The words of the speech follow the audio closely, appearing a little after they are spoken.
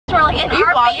like in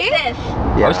our faces.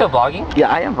 Yeah. Are we still vlogging? Yeah,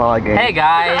 I am vlogging. Hey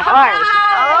guys. Hi.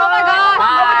 Oh my god.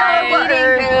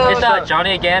 Hi. It's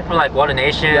Johnny again from like Water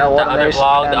Nation. Yeah, the other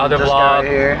vlog. The other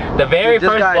vlog. The very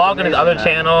first vlog on his other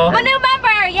channel. A new member.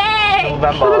 Yay.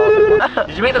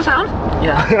 Did you make the sound?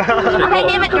 Yeah. Okay,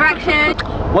 name it direction.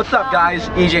 What's up, guys?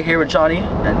 EJ here with Johnny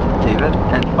and David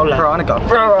and Veronica.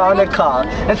 Veronica.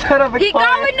 Instead of He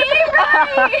got my name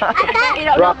right. I thought you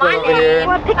don't know my over here. name.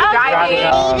 We're picking up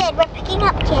David. We're picking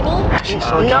up Kenny. She's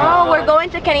so cute. No, we're going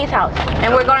to Kenny's house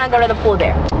and we're gonna go to the pool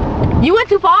there. You went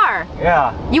too far.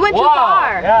 Yeah. You went too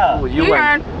far. Yeah. You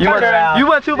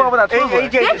went too far with that Twizzler.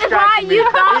 This is why you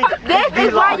thought. This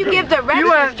is why you give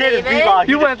directions, David.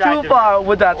 You went too far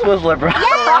with that Twizzler, bro.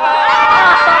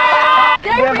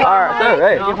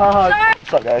 Alright,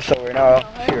 what's up, guys? So we're now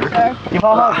here.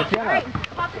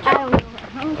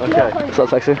 Okay. What's up,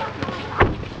 sexy?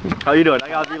 How you doing? I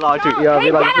got vlog too. Yeah,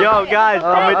 vlog. Yo,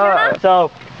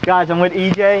 guys, I'm with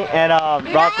EJ and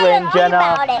Rocklyn,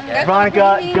 Jenna,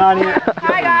 Veronica, Johnny.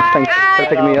 Hi guys. Thanks for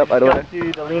picking me up, by the way.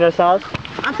 To Lena's house.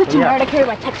 I'm so tired to carry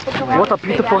my textbook around. What a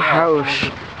beautiful house.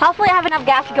 Hopefully I have enough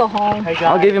gas to go home. Hey, guys.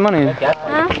 I'll give you money. No,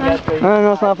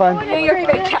 it's not fine. You're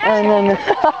fake gas.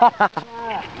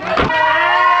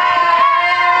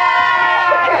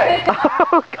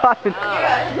 Oh God.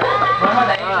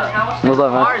 What's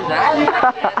up, man?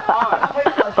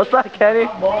 What's up, Kenny?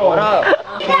 What up?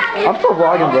 I'm still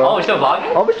vlogging, bro. Oh, we're still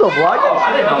vlogging? Are we still vlogging?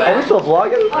 I didn't know that. Are we still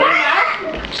vlogging?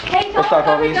 What's up,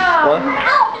 homies? What?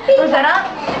 What's that up?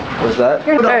 What's that?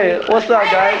 Hey, what's up,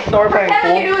 guys? So we're playing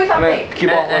pool. Man,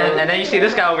 keep on. And then you see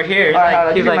this guy over here.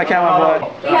 He's like, my camera boy.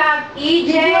 We have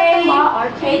EJ, our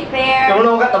Tate there.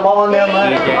 Don't got the ball in there,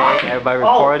 man. EJ, everybody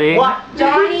recording.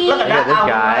 Johnny. Look at this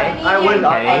guy. I wouldn't.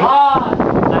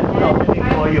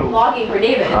 For you. Vlogging for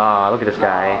David. Oh, look at this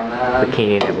guy.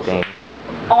 Bikini and everything.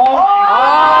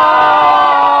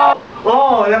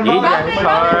 Oh, that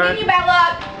Malcolm, you bad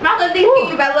luck. Malcolm, thinking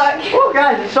you bad luck. Oh,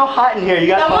 guys, it's so hot in here. You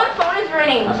got Someone's phone is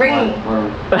ringing. Ring.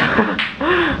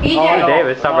 EJ. Oh,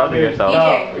 David, stop rubbing yourself.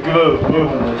 EJ. Move.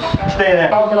 Stay there.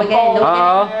 Don't get in.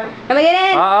 Let me get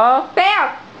in. Bam.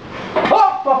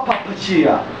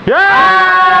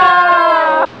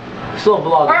 Yeah! Still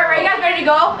vlogging. Alright, are you guys ready to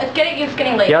go? It's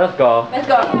getting late. Yeah, let's go. Let's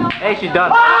go. Hey, she's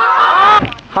done.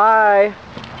 Hi.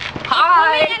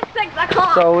 Hi. It's 6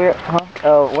 o'clock. So we're,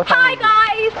 what time? Hi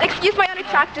guys. Excuse my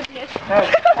unattractiveness.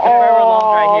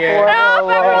 Oh, right here.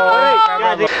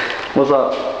 What's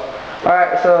up?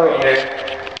 Alright, so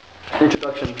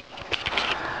introduction.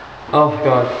 Oh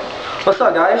God. What's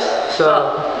up, guys? So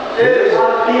This is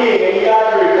and you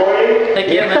guys are recording. Thank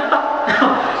you,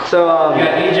 man. So We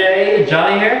got EJ,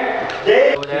 Johnny here.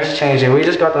 Over there. it's changing. We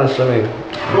just got done swimming. We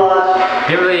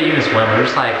didn't really even swim. We're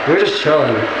just like, We were just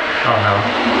chilling.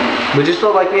 oh Would you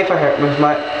still like me if with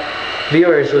my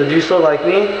viewers? Would you still like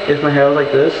me if my hair was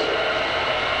like this?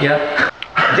 no. Yeah.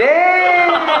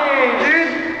 Dang,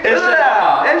 dude! Instant.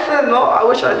 No, I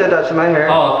wish I did that to my hair.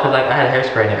 Oh, because like I had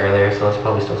hairspray in it earlier, so it's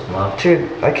probably still some left. Dude,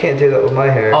 I can't do that with my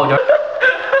hair. Oh, no.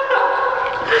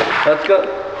 Let's go.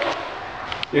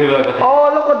 Oh,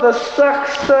 look at the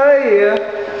sexy.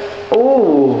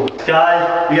 Oh.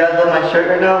 Guys, you guys love my shirt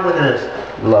right now? Look at this.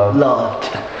 Loved.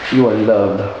 You are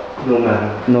loved. No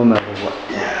matter. No matter what.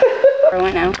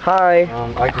 Hi.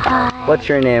 What's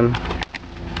your name?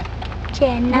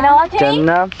 Jenna.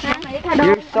 Jenna.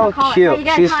 You're so cute.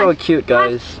 She's so cute,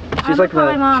 guys. She's like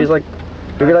you're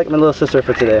like my little sister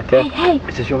for today, okay? Hey.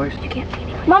 Is this yours? You can't see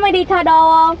anyone. Mama đi thay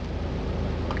đồ.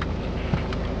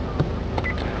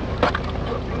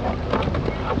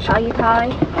 Sao vậy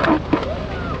thôi?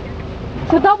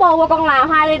 Tôi tốt bồ con làm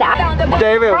hai đi đã.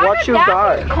 David, what you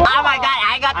got? Oh my god,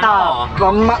 I got the.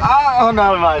 Oh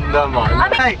no, man.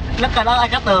 Hey, look at that. I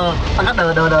got the. I got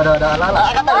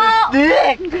the.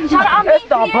 Dick. Shut up, I'm It's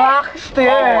the box I stick.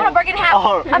 want to break it in half.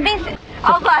 Oh. I'm being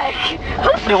I was like,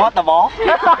 You want the ball? look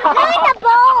at the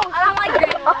ball. I don't like it.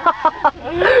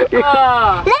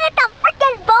 Look at the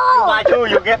freaking ball. Why do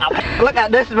you get up? Look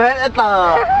at this, man. It's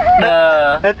a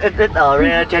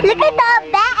rare gentleman. Look at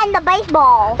the bat and the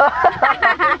baseball.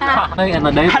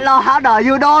 Hello, how are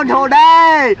you doing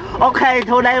today? Okay,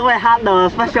 today we have the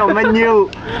special menu.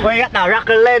 We got the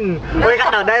Rocklyn. We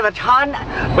got the David Chan.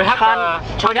 We have the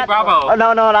Johnny Bravo. Oh,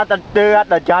 no, that's we got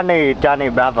the Johnny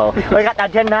Bravo. We got the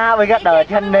Jenna, we got the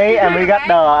Jenny, and we got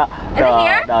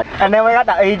and then we got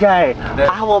the EJ.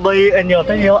 I will be in your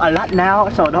video a lot now,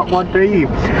 so don't worry.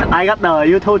 I got the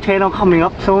YouTube channel coming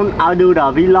up soon. I'll do the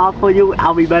vlog for you.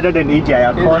 I'll be better than EJ,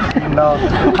 of course. You know.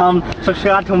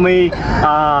 Subscribe to me.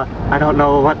 I don't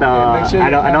know what the I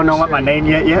don't know what my name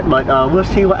yet, but we'll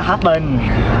see what happens.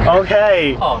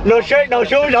 Okay. No shirt, no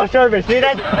shoes, no service. See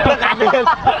that? Look at this.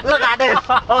 Look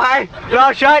Okay,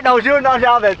 no shirt, no shoes, no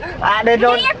shopping. They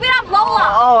don't. Get your feet off Lola.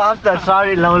 Oh, I'm so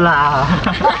sorry, Lola.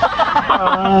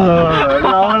 Oh,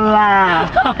 Lola.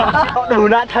 Do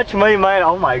not touch me, man.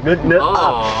 Oh my goodness.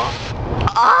 Oh.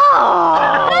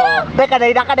 Cái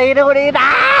đi đó, đi đó.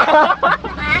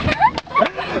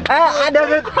 I don't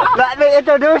let me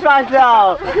introduce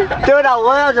myself to the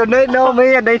world who don't know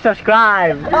me and they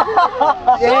subscribe.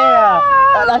 Yeah,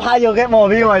 that's how you get more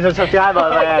viewers and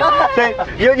subscribers, man. See,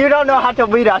 you don't know how to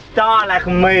be a star like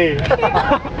me.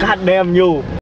 God damn you.